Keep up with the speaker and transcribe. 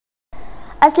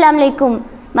Assalamu alaikum.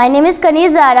 My name is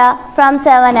Kanis Zara from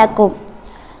 7 Echo.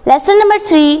 Lesson number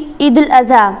 3, Eid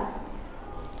al-Azha.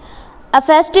 A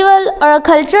festival or a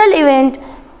cultural event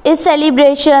is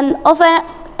celebration of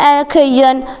an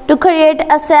occasion to create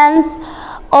a sense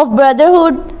of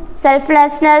brotherhood,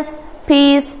 selflessness,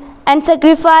 peace, and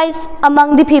sacrifice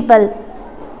among the people.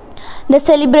 The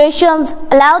celebrations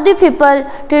allow the people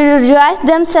to rejoice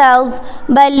themselves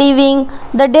by leaving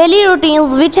the daily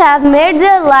routines which have made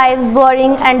their lives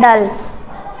boring and dull.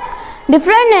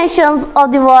 Different nations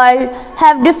of the world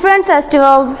have different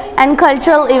festivals and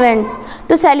cultural events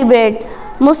to celebrate.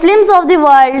 Muslims of the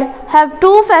world have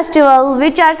two festivals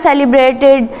which are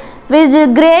celebrated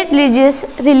with great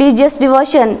religious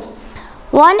devotion.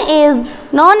 One is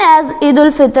known as Eid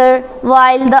al-Fitr,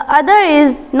 while the other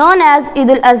is known as Eid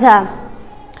al-Azha.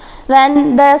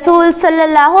 When the Rasul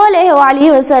sallallahu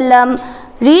alaihi wasallam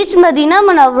reached Medina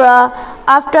Munawwara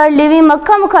after leaving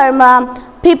Makkah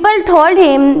Mukarramah, people told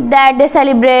him that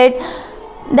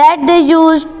they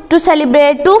used to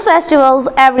celebrate two festivals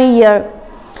every year.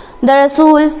 The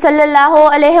Rasul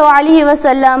sallallahu alaihi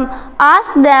wasallam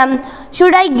asked them,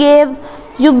 "Should I give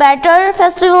you better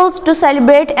festivals to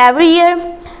celebrate every year?"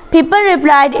 People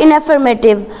replied in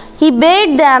affirmative. He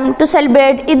bade them to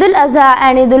celebrate Eid al-Azha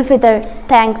and Eid al-Fitr.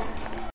 Thanks.